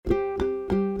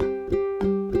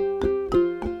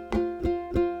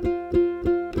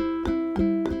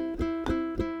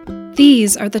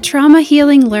These are the trauma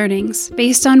healing learnings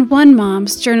based on one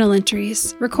mom's journal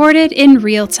entries recorded in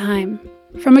real time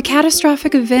from a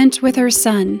catastrophic event with her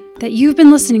son that you've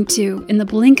been listening to in the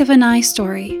blink of an eye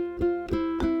story.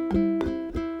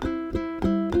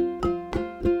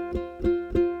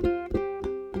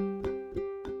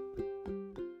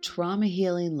 Trauma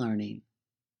Healing Learning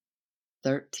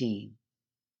 13.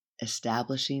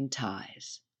 Establishing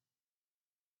Ties.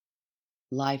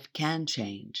 Life can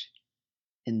change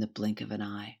in the blink of an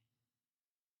eye.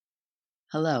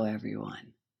 Hello,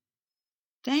 everyone.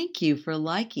 Thank you for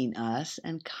liking us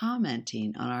and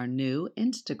commenting on our new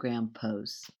Instagram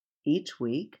posts. Each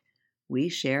week, we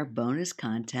share bonus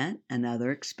content and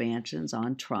other expansions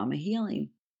on trauma healing.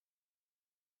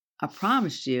 I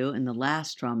promised you in the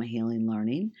last Trauma Healing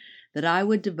Learning that I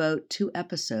would devote 2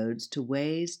 episodes to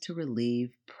ways to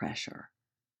relieve pressure.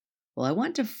 Well, I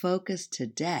want to focus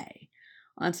today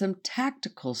on some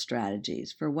tactical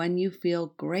strategies for when you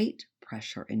feel great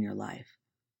pressure in your life,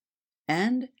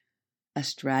 and a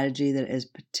strategy that is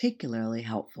particularly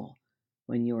helpful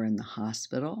when you are in the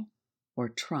hospital or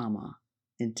trauma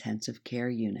intensive care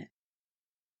unit.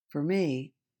 For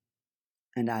me,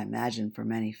 and I imagine for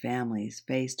many families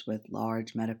faced with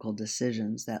large medical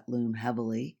decisions that loom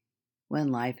heavily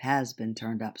when life has been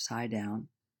turned upside down,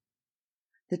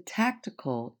 the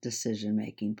tactical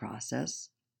decision-making process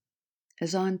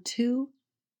is on 2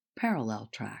 parallel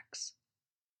tracks.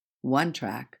 One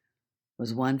track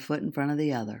was 1 foot in front of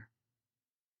the other,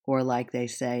 or like they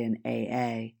say in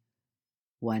AA,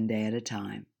 1 day at a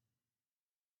time.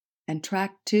 And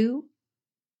track 2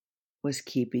 was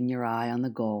keeping your eye on the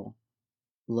goal,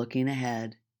 looking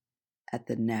ahead at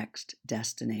the next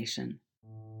destination.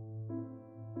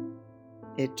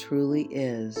 It truly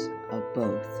is a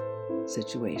both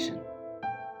situation.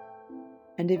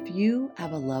 And if you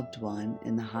have a loved one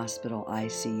in the hospital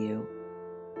ICU,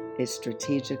 it's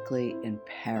strategically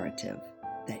imperative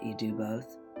that you do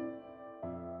both.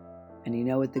 And you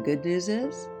know what the good news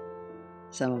is?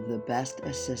 Some of the best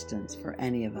assistance for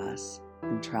any of us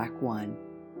in track 1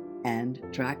 and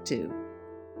track 2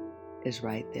 is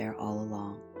right there all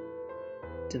along.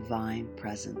 Divine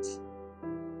presence,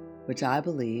 which I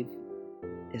believe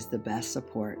is the best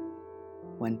support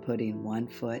when putting 1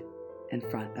 foot in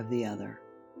front of the other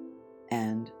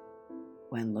and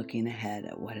when looking ahead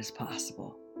at what is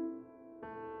possible.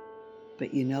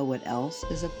 But you know what else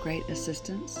is of great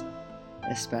assistance,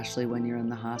 especially when you're in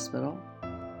the hospital?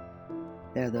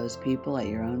 There are those people at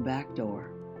your own back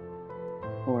door,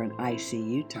 or in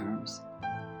ICU terms,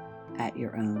 at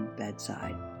your own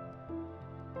bedside,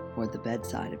 or the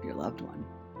bedside of your loved one.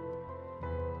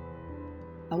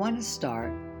 I want to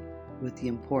start with the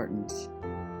importance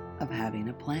of having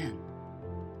a plan.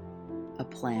 A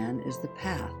plan is the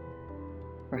path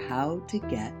for how to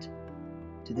get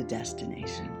to the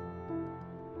destination.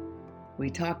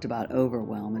 We talked about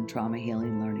overwhelm in Trauma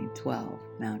Healing Learning 12,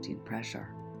 Mounting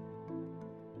Pressure.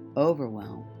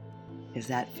 Overwhelm is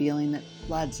that feeling that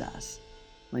floods us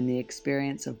when the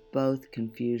experience of both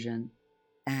confusion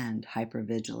and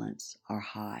hypervigilance are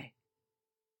high.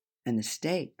 And the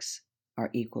stakes are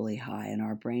equally high, and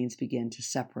our brains begin to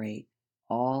separate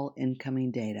all incoming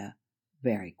data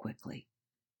very quickly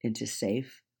into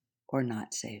safe or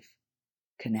not safe,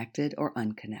 connected or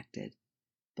unconnected,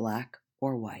 black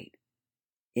or white,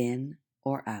 in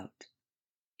or out,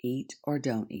 eat or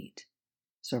don't eat,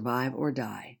 survive or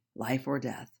die, life or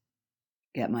death,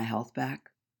 get my health back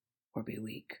or be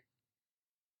weak.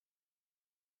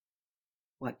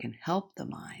 What can help the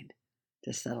mind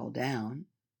to settle down,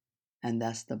 and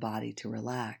thus the body to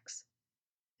relax,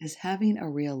 is having a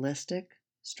realistic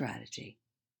strategy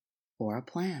or a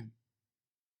plan.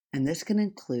 And this can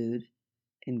include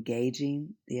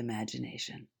engaging the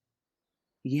imagination.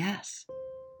 Yes,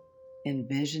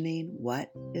 envisioning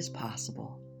what is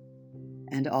possible,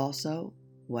 and also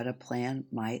what a plan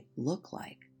might look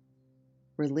like,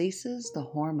 releases the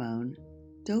hormone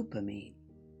dopamine,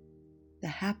 the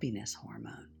happiness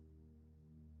hormone.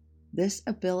 This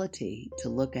ability to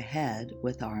look ahead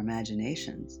with our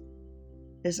imaginations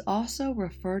is also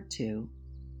referred to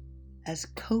as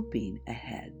coping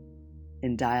ahead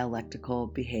in dialectical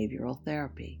behavioral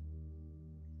therapy.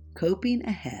 Coping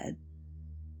ahead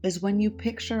is when you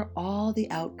picture all the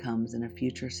outcomes in a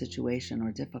future situation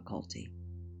or difficulty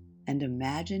and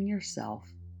imagine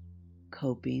yourself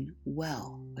coping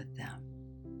well with them.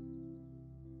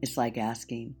 It's like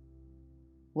asking,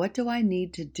 what do I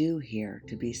need to do here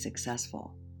to be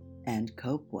successful and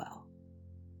cope well?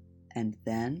 And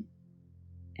then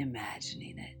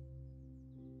imagining it.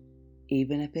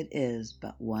 Even if it is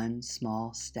but one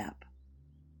small step,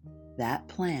 that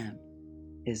plan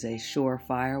is a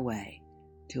surefire way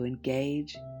to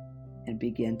engage and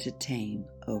begin to tame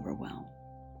overwhelm.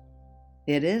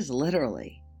 It is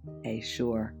literally a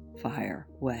surefire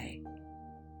way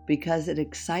because it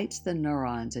excites the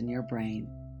neurons in your brain,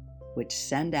 which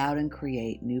send out and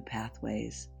create new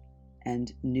pathways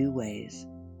and new ways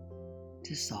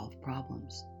to solve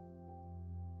problems.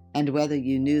 And whether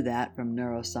you knew that from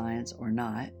neuroscience or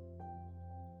not,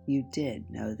 you did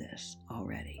know this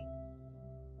already.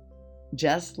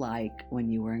 Just like when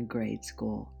you were in grade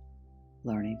school,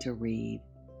 learning to read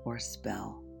or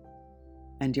spell,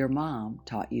 and your mom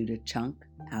taught you to chunk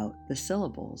out the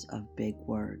syllables of big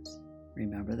words.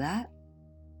 Remember that?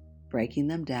 Breaking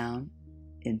them down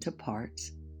into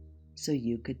parts so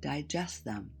you could digest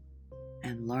them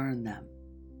and learn them.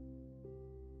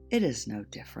 It is no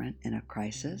different in a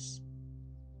crisis,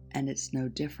 and it's no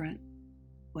different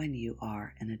when you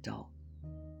are an adult.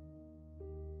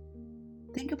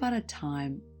 Think about a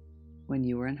time when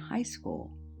you were in high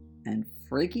school and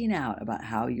freaking out about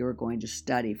how you were going to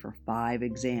study for 5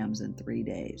 exams in 3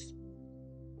 days,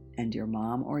 and your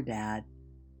mom or dad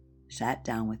sat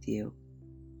down with you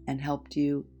and helped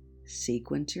you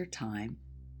sequence your time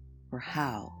for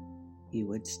how you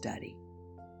would study.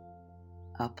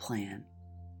 A plan.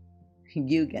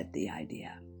 You get the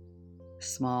idea.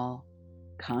 Small,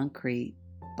 concrete,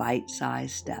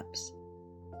 bite-sized steps.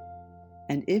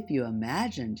 And if you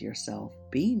imagined yourself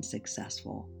being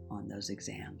successful on those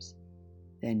exams,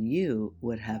 then you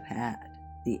would have had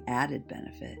the added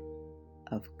benefit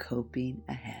of coping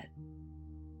ahead.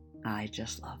 I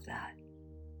just love that.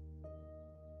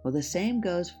 Well, the same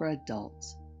goes for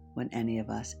adults when any of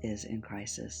us is in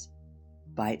crisis.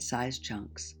 Bite-sized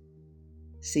chunks,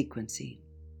 sequencing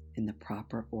in the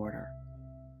proper order,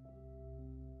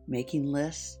 making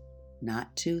lists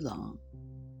not too long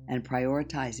and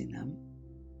prioritizing them,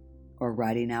 or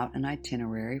writing out an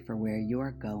itinerary for where you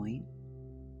are going.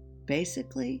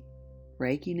 Basically,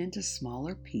 breaking into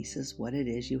smaller pieces what it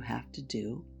is you have to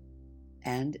do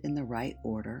and in the right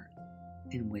order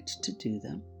in which to do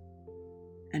them,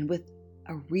 and with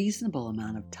a reasonable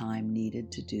amount of time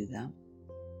needed to do them,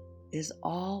 is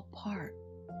all part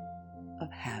of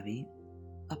having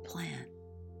a plan.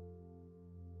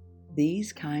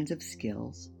 These kinds of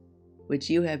skills, which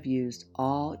you have used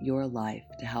all your life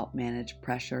to help manage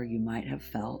pressure you might have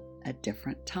felt at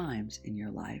different times in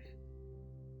your life,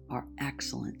 are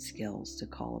excellent skills to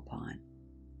call upon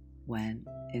when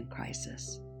in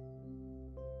crisis.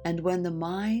 And when the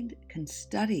mind can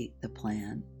study the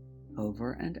plan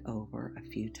over and over a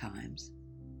few times,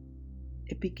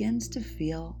 it begins to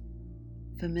feel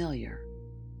familiar,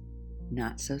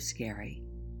 not so scary.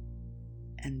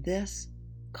 And this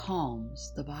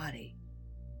calms the body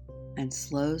and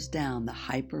slows down the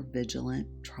hypervigilant,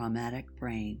 traumatic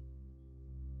brain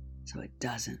so it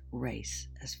doesn't race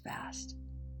as fast.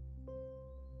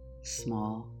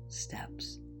 Small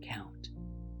steps count.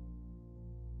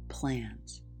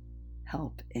 Plans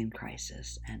help in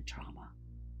crisis and trauma.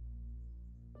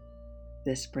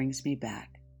 This brings me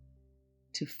back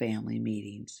to family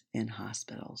meetings in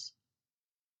hospitals.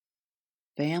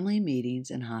 Family meetings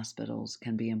in hospitals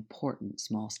can be important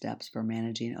small steps for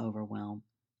managing overwhelm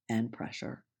and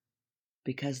pressure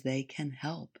because they can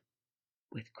help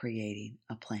with creating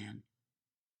a plan.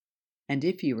 And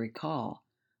if you recall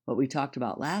what we talked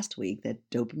about last week, that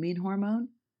dopamine hormone,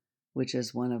 which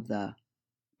is one of the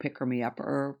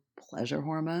pick-me-upper pleasure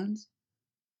hormones,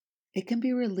 it can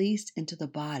be released into the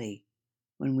body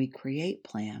when we create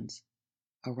plans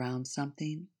around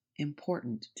something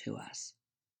important to us.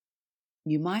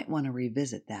 You might want to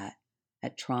revisit that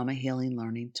at Trauma Healing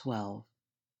Learning 12,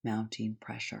 Mounting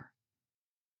Pressure.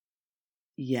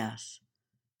 Yes,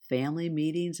 family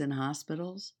meetings in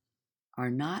hospitals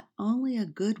are not only a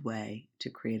good way to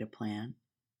create a plan,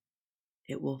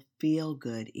 it will feel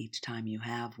good each time you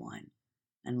have one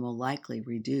and will likely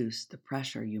reduce the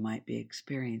pressure you might be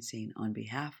experiencing on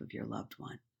behalf of your loved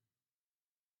one.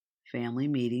 Family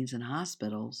meetings in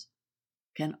hospitals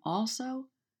can also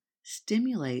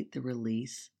stimulate the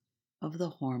release of the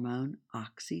hormone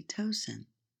oxytocin,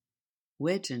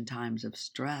 which in times of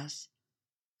stress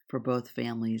for both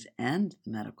families and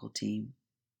the medical team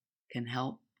can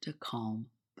help to calm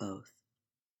both.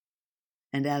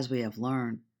 And as we have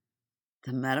learned,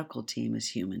 the medical team is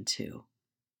human too,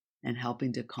 and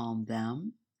helping to calm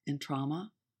them in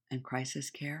trauma and crisis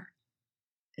care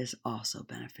is also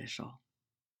beneficial.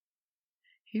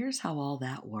 Here's how all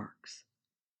that works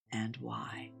and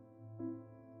why.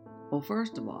 Well,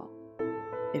 first of all,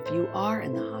 if you are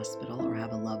in the hospital or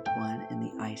have a loved one in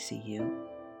the ICU,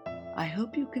 I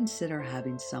hope you consider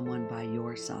having someone by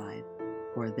your side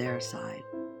or their side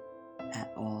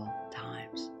at all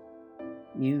times.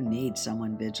 You need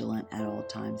someone vigilant at all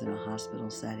times in a hospital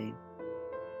setting.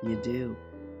 You do.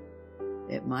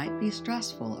 It might be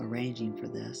stressful arranging for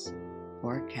this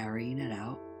or carrying it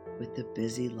out with the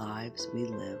busy lives we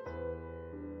live.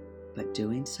 But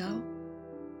doing so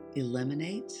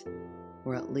eliminates,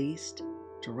 or at least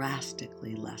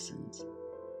drastically lessens,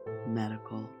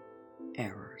 medical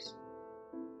errors.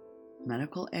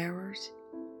 Medical errors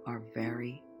are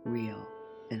very real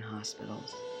in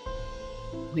hospitals.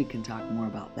 We can talk more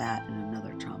about that in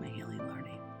another Trauma Healing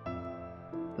Learning.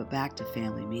 But back to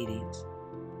family meetings.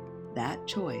 That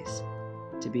choice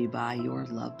to be by your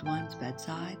loved one's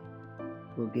bedside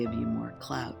will give you more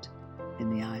clout in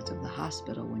the eyes of the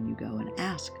hospital when you go and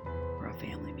ask for a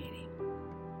family meeting.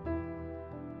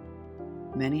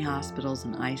 Many hospitals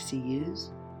and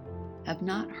ICUs have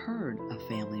not heard of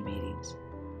family meetings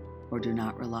or do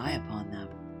not rely upon them.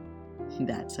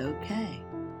 That's okay.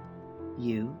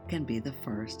 You can be the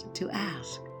first to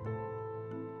ask.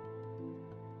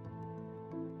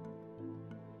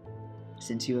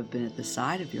 Since you have been at the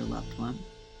side of your loved one,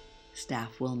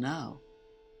 staff will know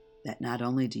that not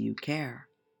only do you care,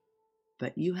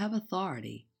 but you have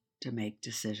authority to make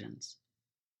decisions.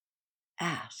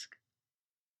 Ask.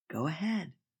 Go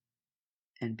ahead.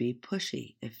 And be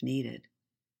pushy if needed.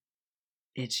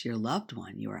 It's your loved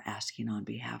one you are asking on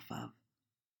behalf of.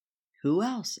 Who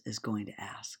else is going to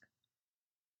ask?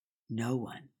 No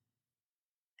one.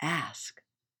 Ask.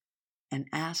 And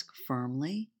ask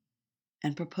firmly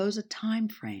and propose a time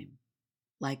frame,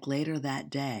 like later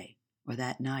that day or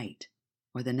that night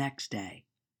or the next day.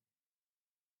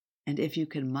 And if you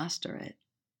can muster it,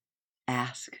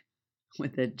 ask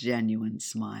with a genuine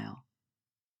smile.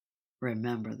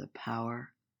 Remember the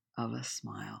power of a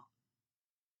smile.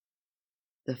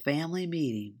 The family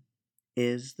meeting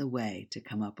is the way to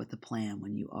come up with a plan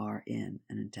when you are in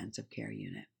an intensive care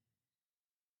unit.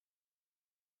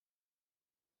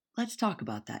 Let's talk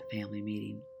about that family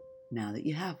meeting now that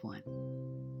you have one.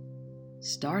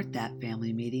 Start that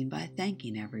family meeting by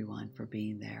thanking everyone for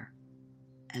being there,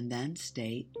 and then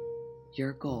state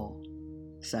your goal,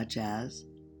 such as,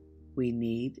 we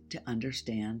need to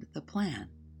understand the plan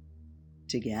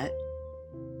to get,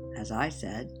 as I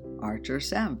said, Archer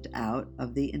Sempt out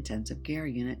of the intensive care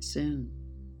unit soon,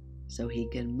 so he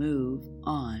can move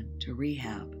on to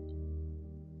rehab.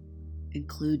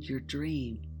 Include your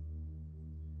dream.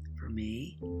 For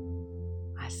me,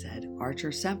 I said,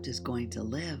 Archer Sempt is going to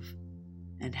live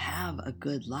and have a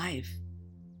good life.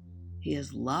 He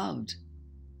is loved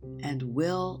and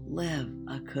will live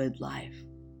a good life.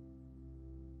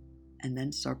 And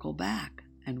then circle back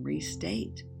and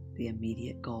restate the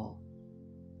immediate goal.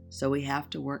 So we have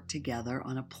to work together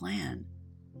on a plan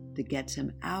that gets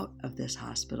him out of this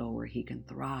hospital where he can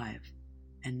thrive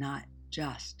and not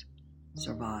just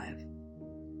survive.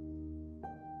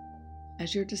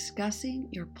 As you're discussing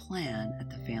your plan at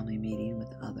the family meeting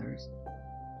with others,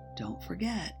 don't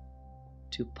forget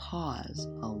to pause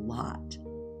a lot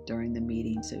during the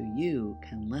meeting so you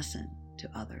can listen to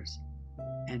others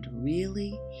and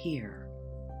really hear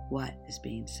what is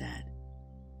being said.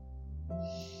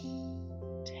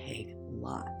 Take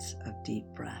lots of deep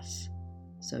breaths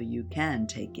so you can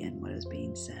take in what is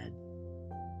being said.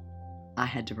 I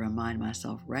had to remind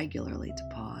myself regularly to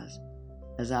pause,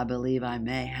 as I believe I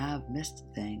may have missed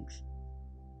things.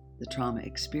 The trauma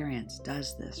experience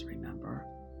does this, remember?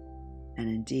 And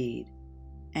indeed,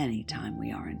 anytime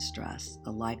we are in stress,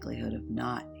 the likelihood of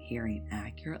not hearing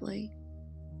accurately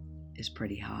is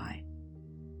pretty high.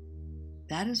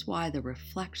 That is why the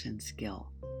reflection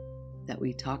skill that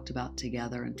we talked about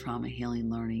together in Trauma Healing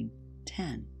Learning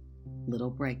 10,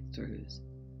 Little Breakthroughs,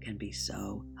 can be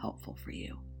so helpful for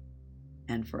you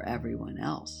and for everyone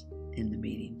else in the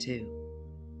meeting too.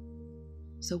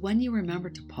 So when you remember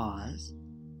to pause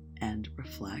and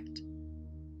reflect,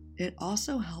 it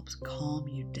also helps calm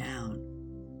you down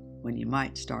when you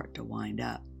might start to wind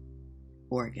up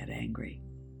or get angry.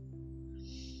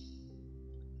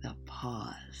 The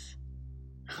pause.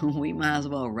 We might as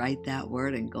well write that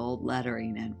word in gold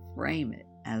lettering and frame it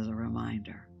as a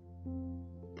reminder.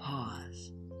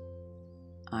 Pause.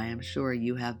 I am sure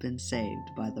you have been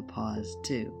saved by the pause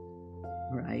too,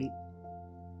 right?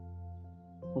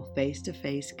 Well,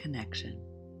 face-to-face connection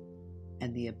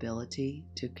and the ability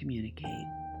to communicate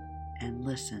and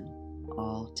listen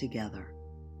all together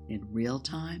in real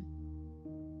time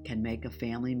can make a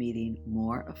family meeting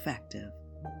more effective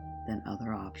than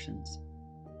other options,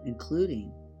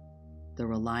 including the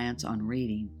reliance on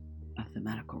reading of the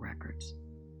medical records.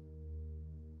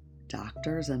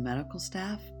 Doctors and medical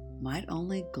staff might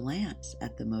only glance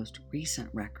at the most recent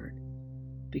record,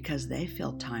 because they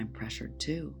feel time pressured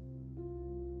too.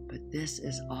 But this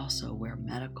is also where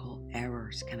medical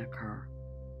errors can occur.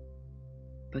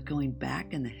 But going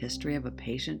back in the history of a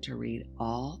patient to read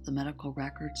all the medical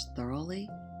records thoroughly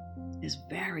is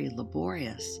very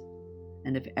laborious.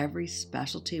 And if every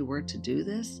specialty were to do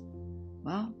this,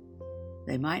 well,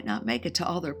 they might not make it to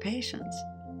all their patients.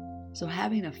 So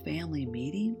having a family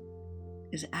meeting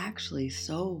is actually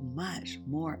so much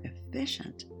more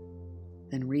efficient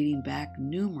than reading back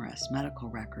numerous medical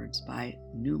records by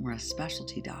numerous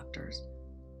specialty doctors,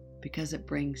 because it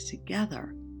brings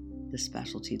together the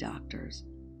specialty doctors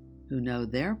who know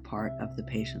their part of the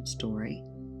patient's story,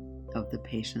 of the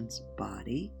patient's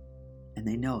body, and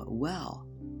they know it well,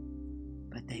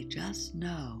 but they just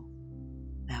know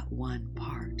that one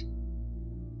part.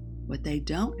 What they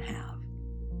don't have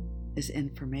is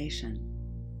information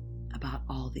about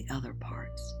all the other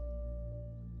parts,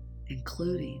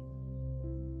 including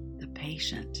the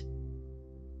patient,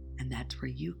 and that's where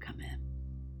you come in.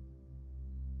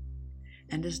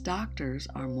 And as doctors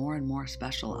are more and more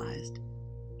specialized,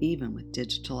 even with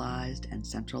digitalized and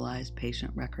centralized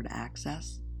patient record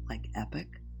access like Epic,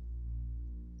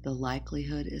 the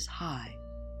likelihood is high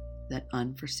that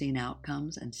unforeseen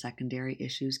outcomes and secondary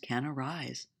issues can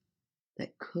arise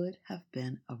that could have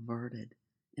been averted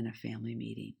in a family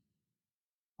meeting,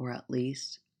 or at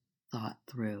least thought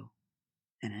through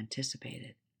and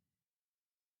anticipated.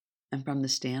 And from the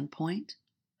standpoint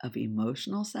of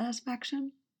emotional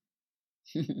satisfaction,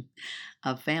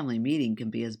 a family meeting can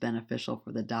be as beneficial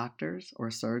for the doctors or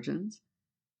surgeons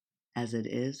as it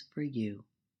is for you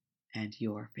and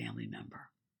your family member.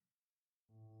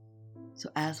 So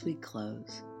as we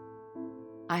close,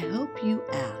 I hope you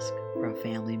ask for a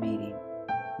family meeting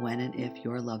when and if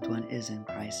your loved one is in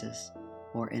crisis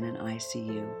or in an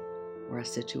ICU where a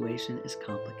situation is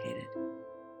complicated,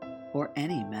 or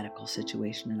any medical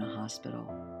situation in a hospital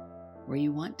where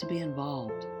you want to be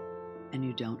involved and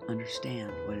you don't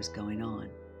understand what is going on,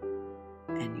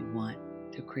 and you want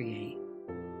to create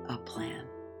a plan.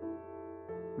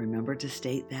 Remember to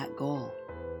state that goal.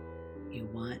 You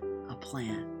want a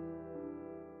plan.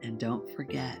 And don't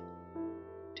forget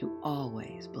to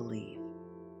always believe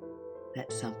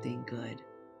that something good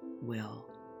will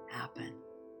happen.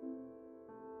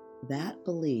 That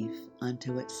belief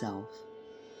unto itself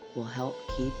will help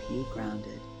keep you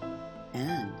grounded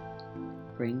and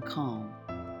bring calm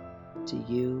to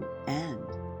you and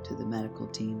to the medical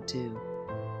team too,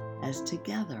 as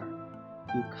together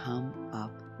you come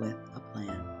up with a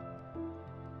plan.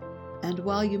 And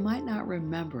while you might not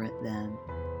remember it then,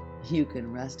 you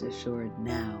can rest assured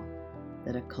now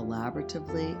that a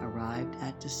collaboratively arrived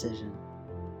at decision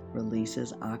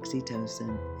releases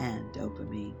oxytocin and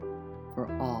dopamine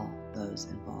for all those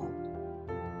involved.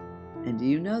 And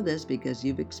you know this because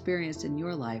you've experienced in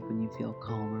your life when you feel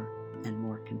calmer and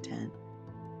more content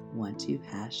once you've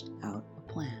hashed out a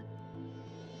plan.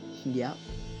 Yep,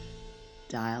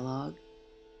 dialogue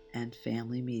and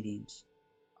family meetings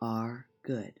are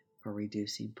good for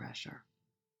reducing pressure.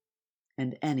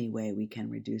 And any way we can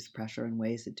reduce pressure in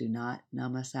ways that do not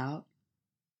numb us out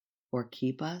or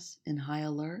keep us in high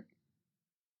alert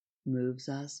moves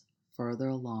us further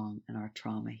along in our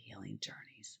trauma healing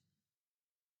journeys.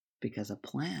 Because a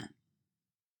plan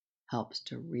helps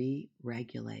to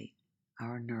re-regulate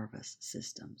our nervous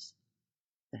systems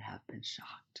that have been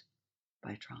shocked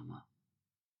by trauma.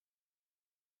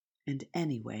 And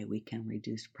any way we can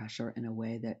reduce pressure in a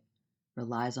way that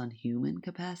relies on human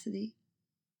capacity,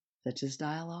 such as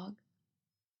dialogue,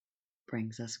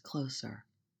 brings us closer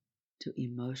to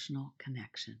emotional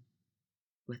connection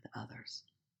with others.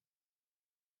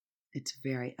 It's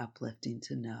very uplifting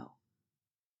to know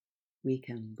we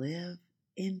can live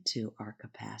into our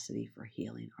capacity for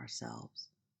healing ourselves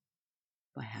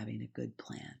by having a good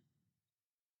plan,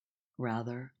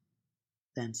 rather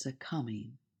than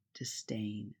succumbing to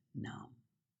staying numb,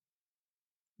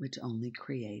 which only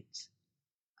creates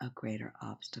a greater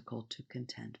obstacle to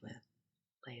contend with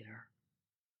later.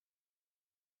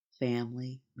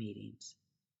 Family meetings.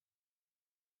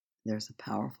 There's a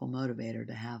powerful motivator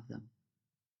to have them.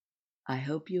 I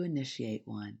hope you initiate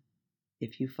one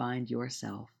if you find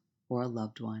yourself or a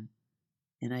loved one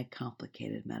in a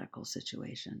complicated medical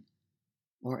situation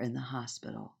or in the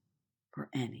hospital for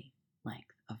any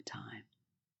length of time.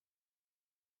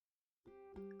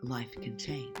 Life can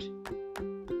change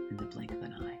in the blink of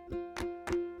an eye.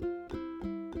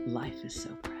 Life is so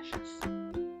precious.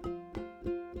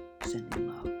 Sending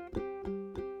love,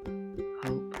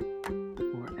 hope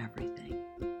for everything,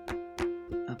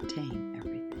 obtain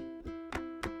everything.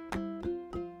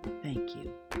 Thank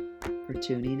you for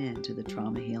tuning in to the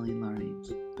Trauma Healing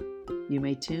Learnings. You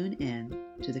may tune in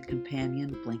to the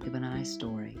companion Blink of an Eye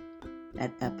story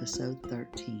at episode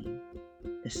 13,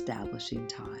 Establishing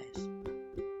Ties.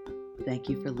 Thank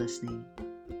you for listening,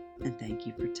 and thank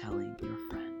you for telling your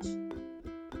friends.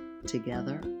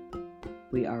 Together,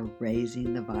 we are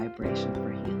raising the vibration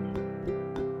for healing.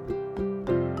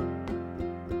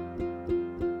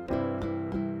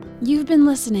 You've been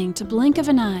listening to Blink of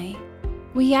an Eye.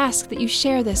 We ask that you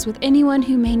share this with anyone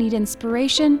who may need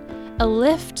inspiration, a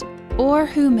lift, or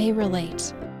who may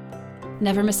relate.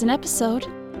 Never miss an episode.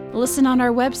 Listen on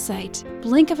our website,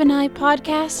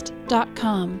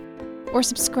 blinkofaneyepodcast.com, or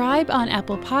subscribe on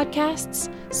Apple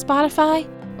Podcasts, Spotify,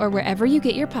 or wherever you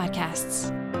get your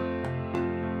podcasts.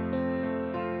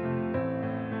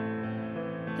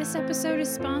 This episode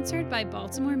is sponsored by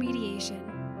Baltimore Mediation.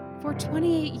 For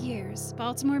 28 years,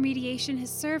 Baltimore Mediation has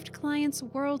served clients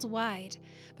worldwide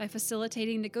by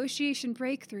facilitating negotiation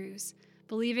breakthroughs,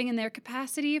 believing in their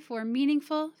capacity for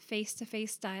meaningful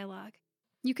face-to-face dialogue.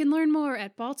 You can learn more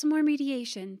at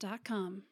baltimoremediation.com.